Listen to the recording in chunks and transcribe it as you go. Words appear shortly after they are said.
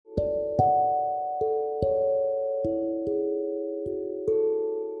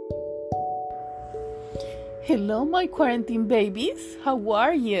Hello, my quarantine babies. How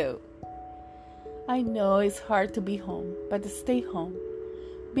are you? I know it's hard to be home, but stay home.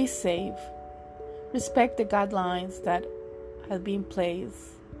 Be safe. Respect the guidelines that have been placed.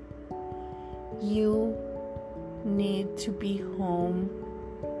 You need to be home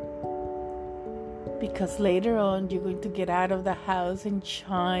because later on you're going to get out of the house and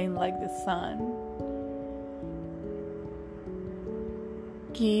shine like the sun.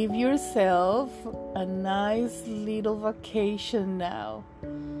 Give yourself a nice little vacation now.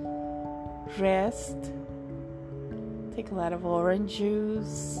 Rest. Take a lot of orange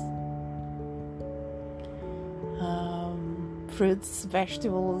juice, fruits,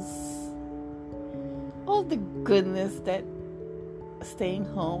 vegetables, all the goodness that staying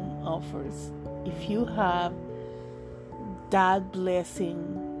home offers. If you have that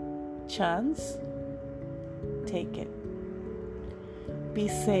blessing chance, take it. Be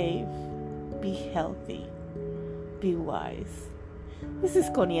safe, be healthy, be wise. This is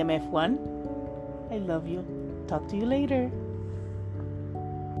Connie MF1. I love you. Talk to you later.